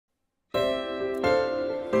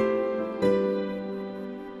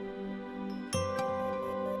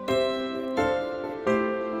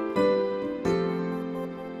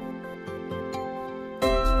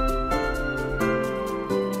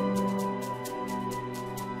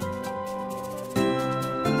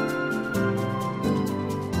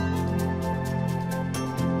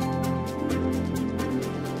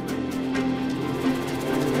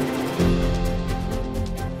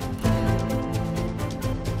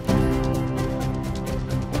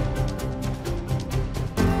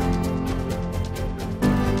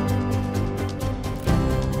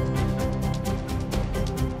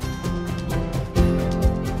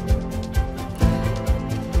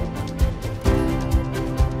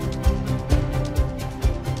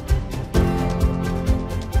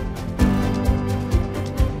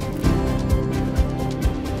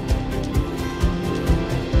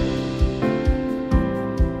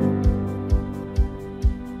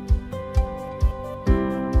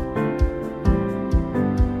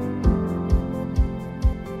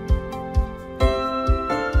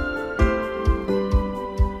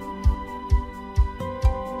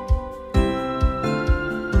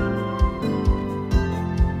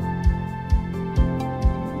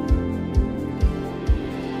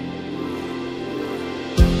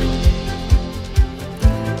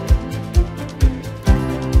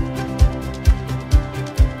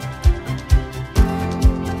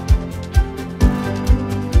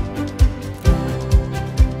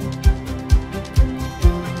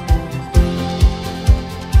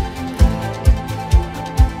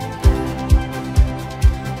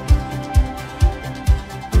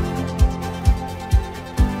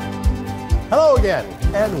Hello again,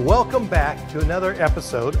 and welcome back to another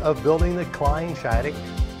episode of building the Kleine Scheidegg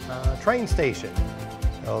train station.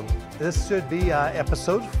 So this should be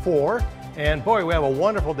episode 4, and boy, we have a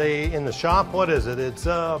wonderful day in the shop. What is it? It's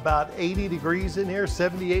about 80 degrees in here,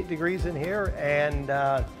 78 degrees in here,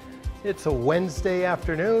 and it's a Wednesday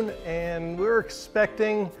afternoon, and we're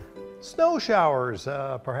expecting snow showers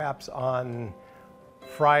perhaps on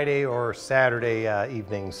Friday or Saturday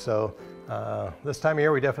evenings. So this time of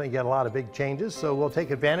year we definitely get a lot of big changes, so we'll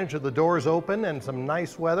take advantage of the doors open and some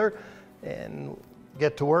nice weather and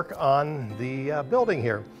get to work on the building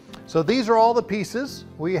here. So these are all the pieces.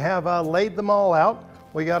 We have laid them all out.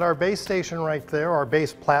 We got our base station right there, our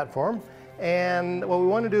base platform, and what we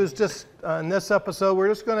want to do is just in this episode we're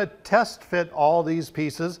just going to test fit all these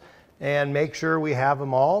pieces and make sure we have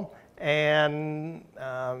them all and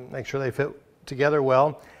make sure they fit together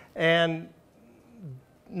well. And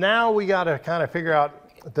now we got to kind of figure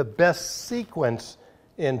out the best sequence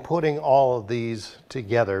in putting all of these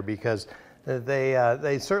together, because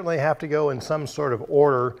they certainly have to go in some sort of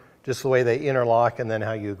order, just the way they interlock and then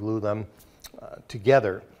how you glue them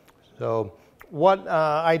together. So what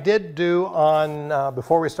I did do on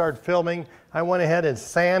before we started filming, I went ahead and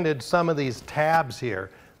sanded some of these tabs here.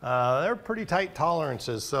 They're pretty tight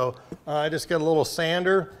tolerances, so I just get a little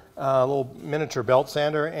sander, a little miniature belt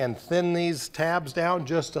sander, and thin these tabs down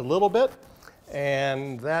just a little bit,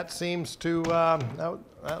 and that seems to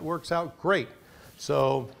that works out great.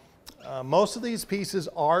 So most of these pieces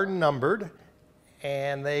are numbered,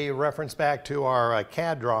 and they reference back to our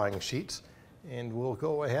CAD drawing sheets, and we'll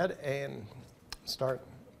go ahead and start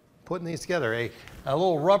putting these together. A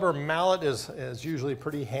little rubber mallet is usually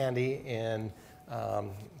pretty handy in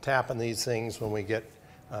tapping these things when we get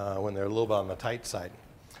when they're a little bit on the tight side.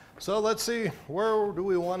 So let's see, where do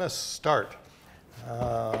we want to start?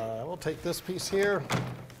 We'll take this piece here.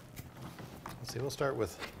 Let's see, we'll start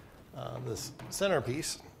with this center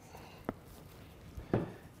piece. And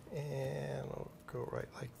we'll go right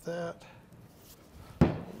like that.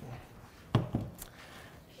 And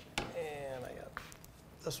I got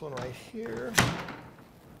this one right here.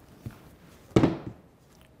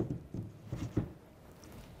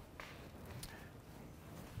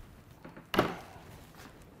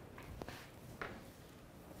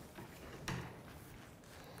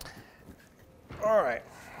 All right,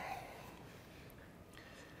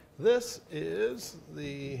 this is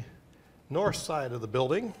the north side of the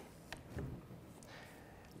building.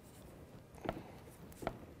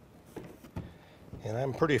 And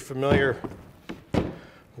I'm pretty familiar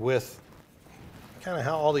with kind of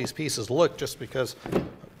how all these pieces look, just because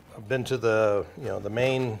I've been to the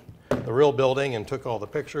the real building and took all the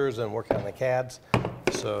pictures and worked on the CADs.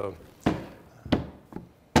 So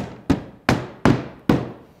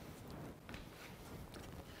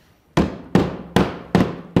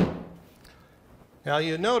now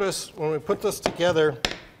you notice when we put this together,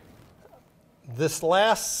 this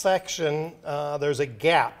last section, there's a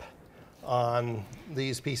gap on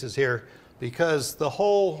these pieces here because the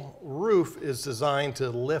whole roof is designed to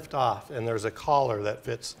lift off, and there's a collar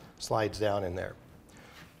that slides down in there.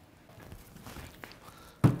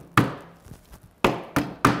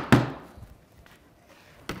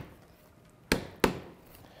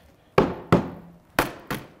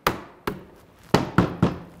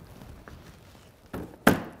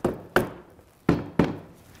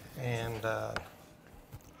 And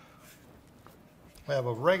we have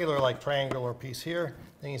a regular triangular piece here.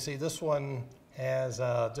 Then you see this one has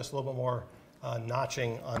just a little bit more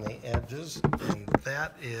notching on the edges, and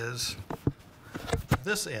that is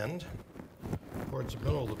this end towards the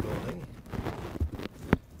middle of the building.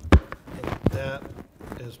 And that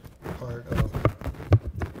is part of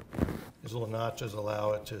these little notches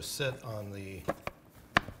allow it to sit on the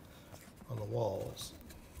walls.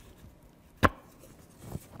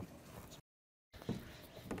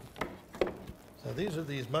 So these are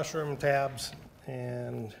these mushroom tabs,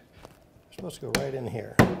 and they're supposed to go right in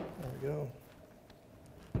here. There we go.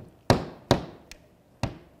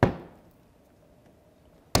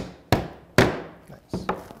 Nice.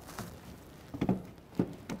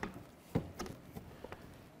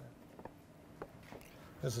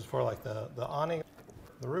 This is for the awning,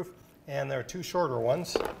 the roof, and there are two shorter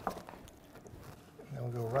ones. And we'll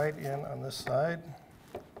go right in on this side.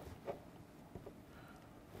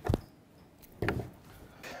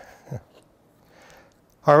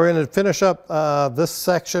 All right, we're going to finish up this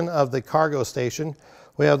section of the cargo station.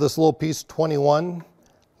 We have this little piece 21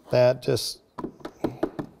 that just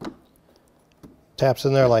taps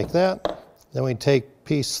in there like that. Then we take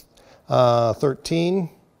piece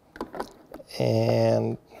 13,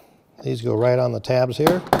 and these go right on the tabs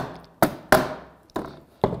here.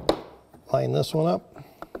 line this one up.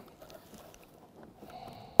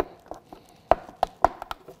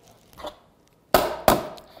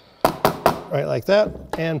 Right like that.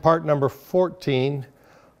 And part number 14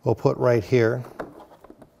 we'll put right here.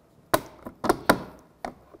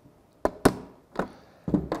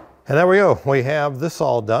 And there we go. We have this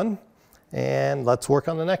all done. And let's work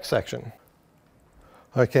on the next section.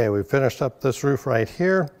 Okay, we finished up this roof right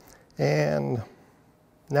here. And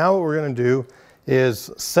now what we're going to do is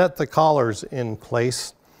set the collars in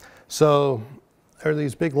place. So there are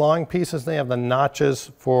these big long pieces. They have the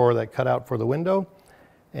notches for that cut out for the window.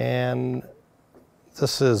 And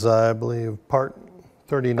this is, I believe, part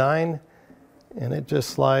 39. And it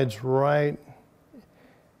just slides right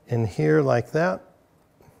in here like that.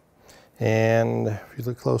 And if you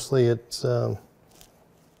look closely, it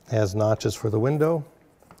has notches for the window.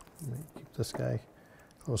 Let me keep this guy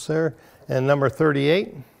close there. And number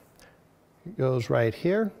 38 goes right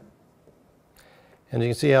here. And you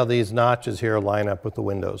can see how these notches here line up with the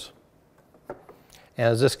windows. And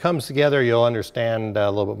as this comes together, you'll understand a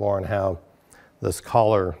little bit more on how this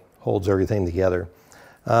collar holds everything together.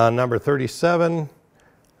 Number 37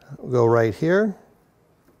 will go right here.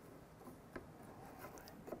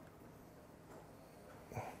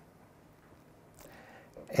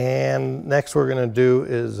 And next we're going to do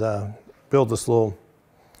is build this little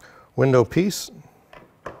window piece.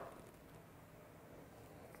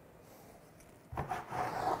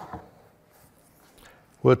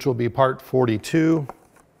 Which will be part 42.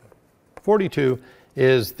 42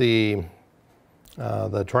 is the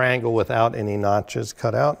triangle without any notches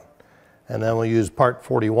cut out. And then we'll use part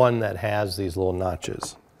 41 that has these little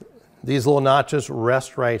notches. These little notches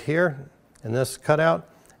rest right here in this cutout,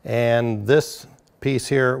 and this piece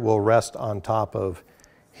here will rest on top of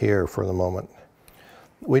here for the moment.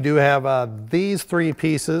 We do have these three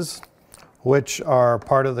pieces, which are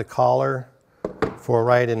part of the collar for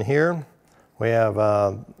right in here. We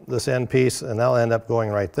have this end piece, and that'll end up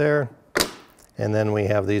going right there. And then we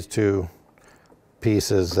have these two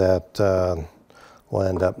pieces that will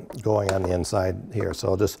end up going on the inside here. So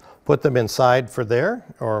I'll just put them inside for there,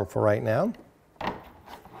 or for right now.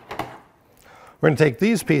 We're going to take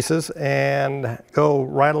these pieces and go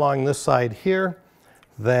right along this side here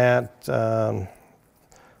that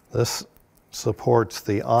this supports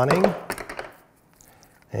the awning.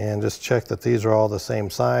 And just check that these are all the same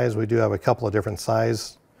size. We do have a couple of different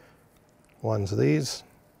size ones of these.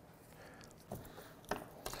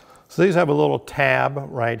 So these have a little tab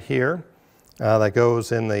right here that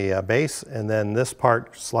goes in the base, and then this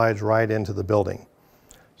part slides right into the building.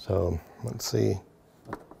 So let's see.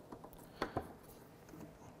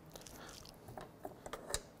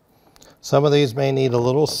 Some of these may need a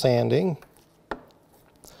little sanding.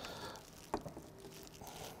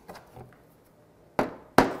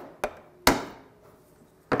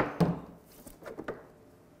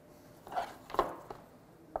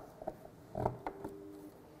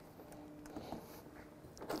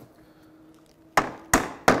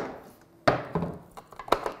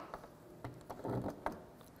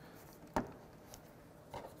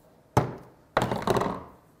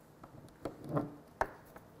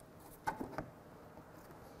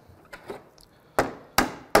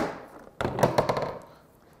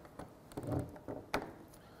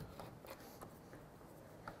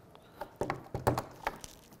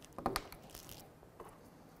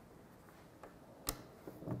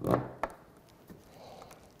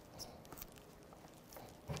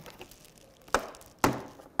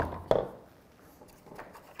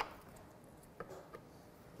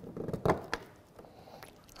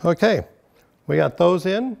 Okay, we got those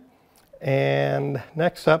in, and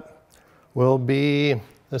next up will be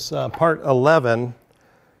this part 11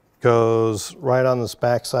 goes right on this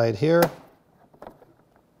back side here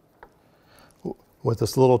with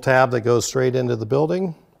this little tab that goes straight into the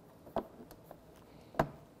building.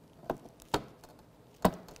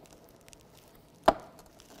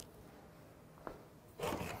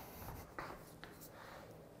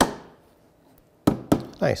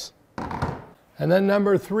 Nice. And then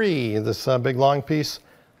number 3, this big long piece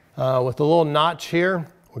with the little notch here,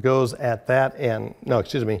 goes at that end. No,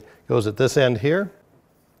 excuse me, goes at this end here.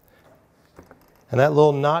 And that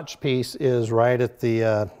little notch piece is right at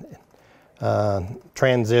the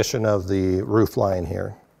transition of the roof line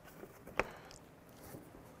here.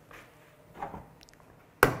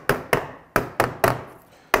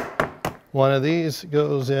 One of these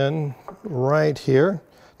goes in right here,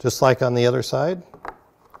 just like on the other side.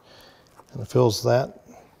 And it fills that,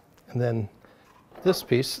 and then this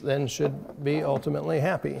piece then should be ultimately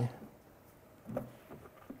happy.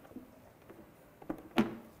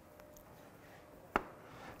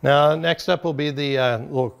 Now, next up will be the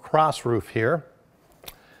little cross roof here.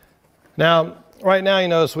 Now, right now you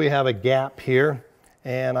notice we have a gap here,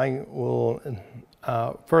 and I will,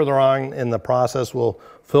 further on in the process, we'll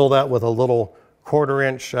fill that with a little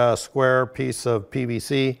 1/4-inch square piece of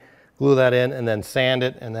PVC, glue that in, and then sand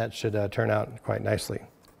it, and that should turn out quite nicely.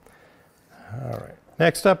 All right.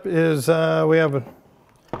 Next up is we have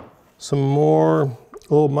some more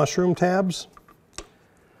little mushroom tabs.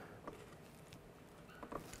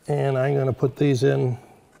 And I'm going to put these in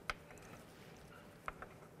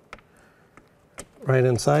right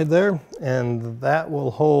inside there, and that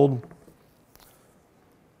will hold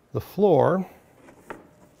the floor.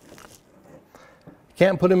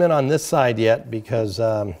 Can't put them in on this side yet because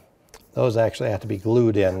those actually have to be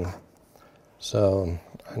glued in. So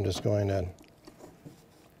I'm just going to,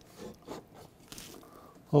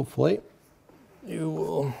 hopefully you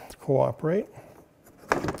will cooperate.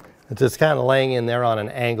 It's just kind of laying in there on an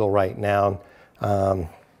angle right now,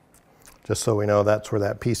 just so we know that's where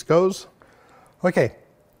that piece goes. Okay,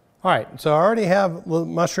 all right, so I already have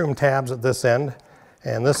mushroom tabs at this end,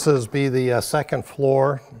 and this is be the second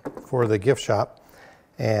floor for the gift shop,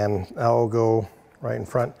 and I'll go right in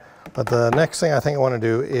front. But the next thing I think I want to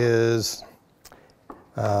do is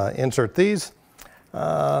insert these.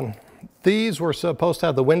 These were supposed to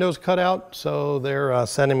have the windows cut out, so they're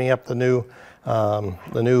sending me up the new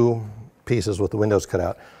pieces with the windows cut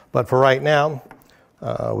out. But for right now,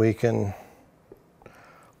 we can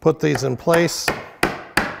put these in place,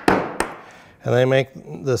 and they make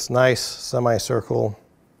this nice semicircle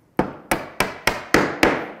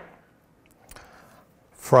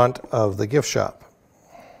front of the gift shop.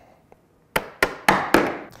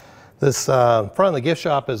 This front of the gift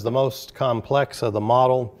shop is the most complex of the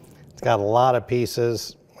model. It's got a lot of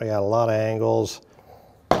pieces. We got a lot of angles.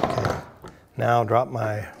 Okay. Now drop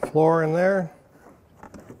my floor in there.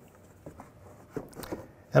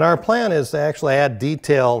 And our plan is to actually add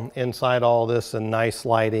detail inside all this and nice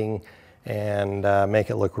lighting and make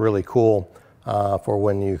it look really cool for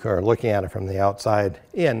when you are looking at it from the outside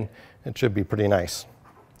in. It should be pretty nice.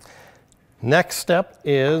 Next step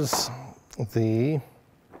is this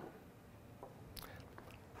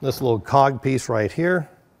little cog piece right here.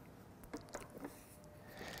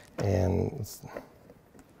 And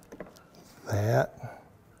that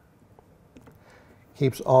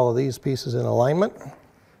keeps all of these pieces in alignment.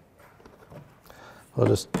 We'll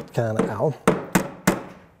just kind of,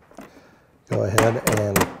 go ahead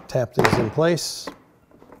and tap these in place.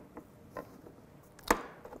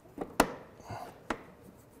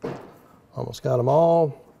 Almost got them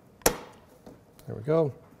all. There we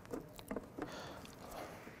go.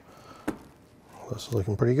 This is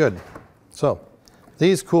looking pretty good. So,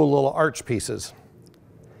 these cool little arch pieces.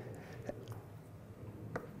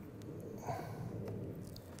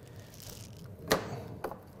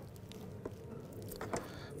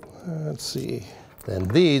 Let's see. Then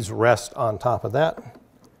these rest on top of that,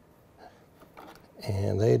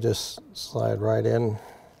 and they just slide right in.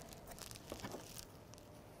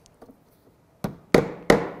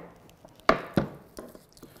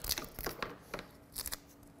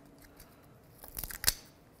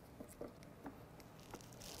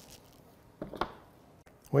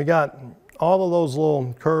 We got all of those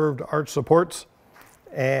little curved arch supports,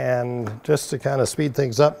 and just to kind of speed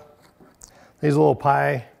things up, these little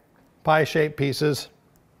pie-shaped pieces,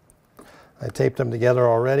 I taped them together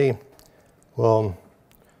already, will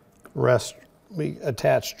be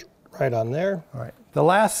attached right on there. All right. The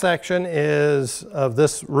last section is of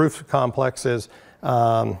this roof complex is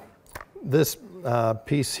this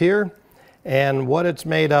piece here, and what it's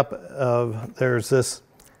made up of, there's this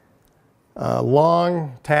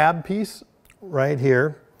long tab piece right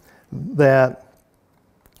here that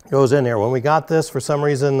goes in there. When we got this, for some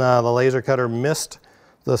reason the laser cutter missed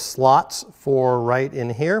the slots for right in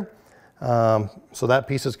here. So that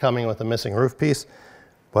piece is coming with a missing roof piece.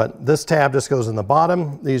 But this tab just goes in the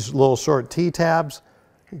bottom. These little short T-tabs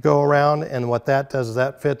go around, and what that does is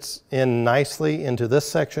that fits in nicely into this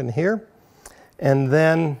section here. And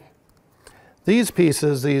then these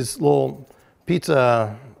pieces, these little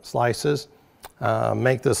pizza slices,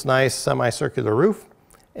 make this nice semicircular roof.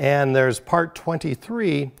 And there's part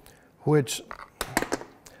 23, which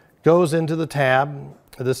goes into the tab.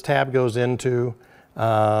 This tab goes into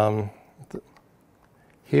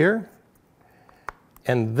here.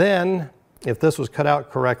 And then, if this was cut out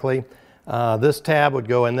correctly, this tab would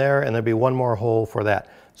go in there, and there'd be one more hole for that.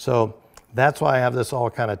 So that's why I have this all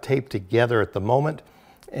kind of taped together at the moment,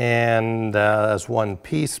 and as one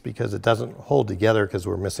piece, because it doesn't hold together because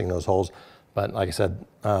we're missing those holes. But like I said,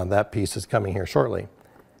 that piece is coming here shortly.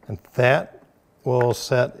 And that will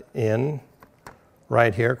set in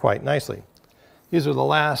right here quite nicely. These are the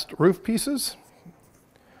last roof pieces.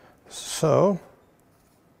 So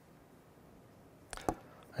I'm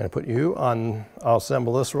going to put you on, I'll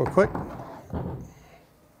assemble this real quick.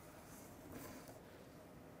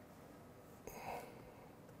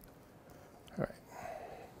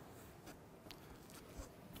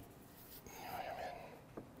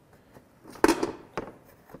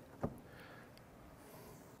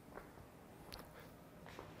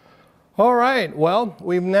 All right, well,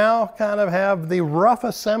 we now kind of have the rough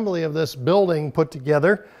assembly of this building put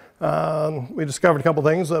together. We discovered a couple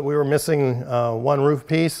things, that we were missing one roof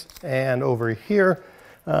piece, and over here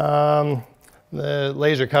the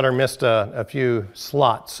laser cutter missed a few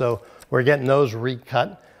slots, so we're getting those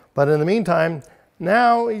recut. But in the meantime,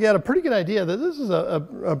 now you got a pretty good idea that this is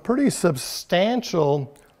a pretty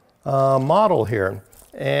substantial model here.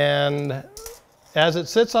 And as it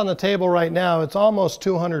sits on the table right now, it's almost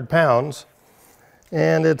 200 pounds,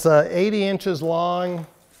 and it's 80 inches long.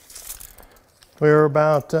 We're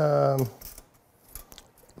about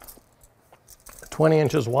 20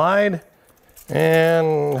 inches wide,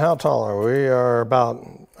 and how tall are we? We are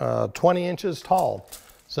about 20 inches tall.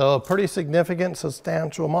 So a pretty significant,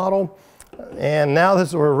 substantial model. And now this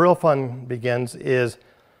is where real fun begins, is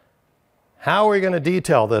how are we going to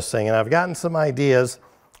detail this thing? And I've gotten some ideas.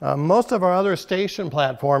 Most of our other station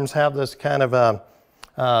platforms have this kind of a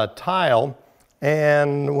tile,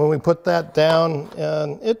 and when we put that down,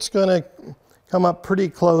 it's going to come up pretty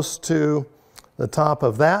close to the top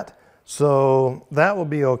of that, so that will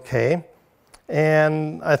be okay.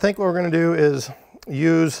 And I think what we're going to do is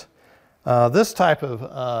use this type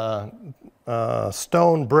of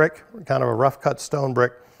stone brick, kind of a rough cut stone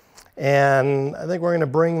brick, and I think we're going to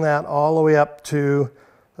bring that all the way up to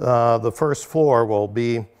the first floor will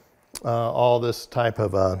be all this type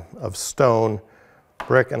of stone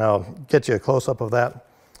brick, and I'll get you a close-up of that.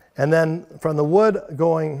 And then from the wood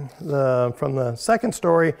going from the second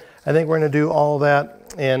story, I think we're going to do all that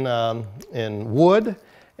in wood,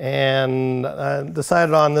 and I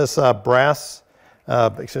decided on this base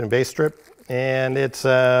strip, and it's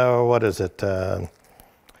what is it?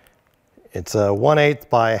 It's 1/8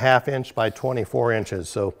 by 1/2 inch by 24 inches.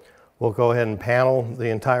 So we'll go ahead and panel the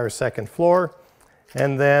entire second floor.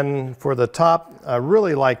 And then for the top, I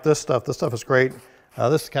really like this stuff. This stuff is great.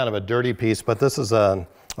 This is kind of a dirty piece, but this is a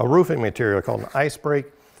roofing material called an ice break.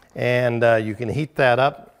 And you can heat that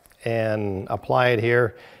up and apply it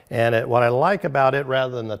here. And what I like about it,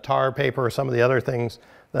 rather than the tar paper or some of the other things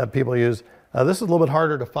that people use, this is a little bit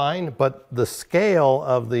harder to find, but the scale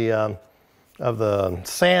of the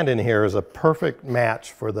sand in here is a perfect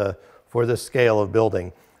match for this scale of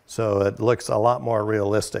building. So it looks a lot more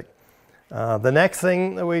realistic. The next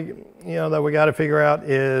thing that we got to figure out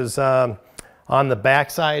is on the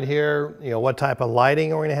back side here, what type of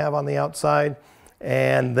lighting are we going to have on the outside,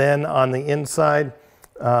 and then on the inside,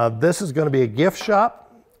 this is going to be a gift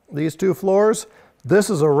shop. These two floors. This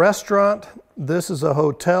is a restaurant. This is a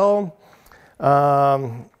hotel.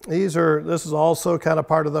 This is also kind of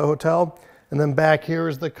part of the hotel, and then back here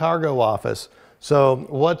is the cargo office. So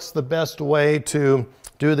what's the best way to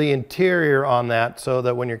do the interior on that so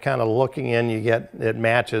that when you're kind of looking in, it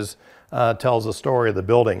matches, tells the story of the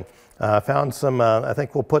building. Found some, I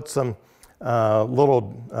think we'll put some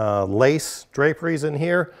little lace draperies in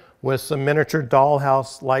here with some miniature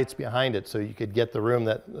dollhouse lights behind it, so you could get the room,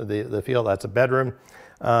 the feel that's a bedroom.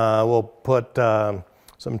 We'll put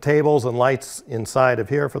some tables and lights inside of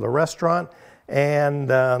here for the restaurant,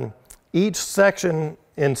 and each section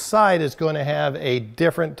inside is going to have a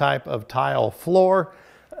different type of tile floor,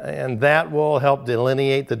 and that will help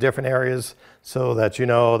delineate the different areas so that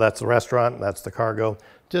that's the restaurant, that's the cargo.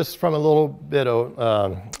 Just from a little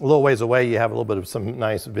ways away, you have a little bit of some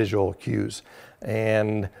nice visual cues.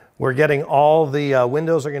 And we're getting all the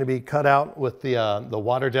windows are going to be cut out with the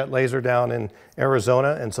water jet laser down in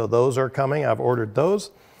Arizona, and so those are coming. I've ordered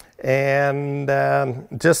those, and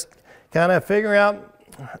just kind of figuring out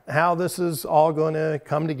how this is all going to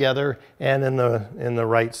come together and in the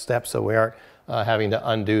right steps, so we aren't having to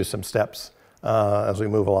undo some steps as we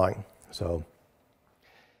move along. So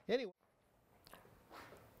anyway.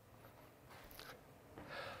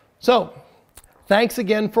 So thanks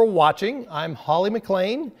again for watching. I'm Hawley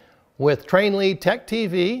McLean with Trainli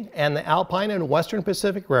TV and the Alpine and Western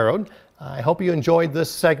Pacific Railroad. I hope you enjoyed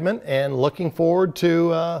this segment, and looking forward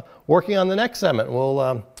to working on the next segment.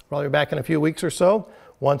 We'll probably be back in a few weeks or so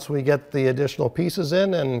once we get the additional pieces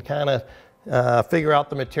in and kind of figure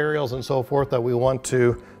out the materials and so forth that we want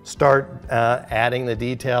to start adding the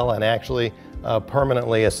detail and actually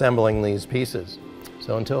permanently assembling these pieces.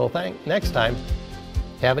 So until next time,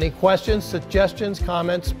 have any questions, suggestions,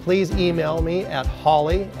 comments, please email me at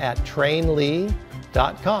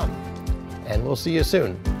hawley@trainli.com. And we'll see you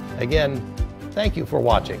soon. Again, thank you for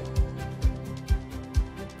watching.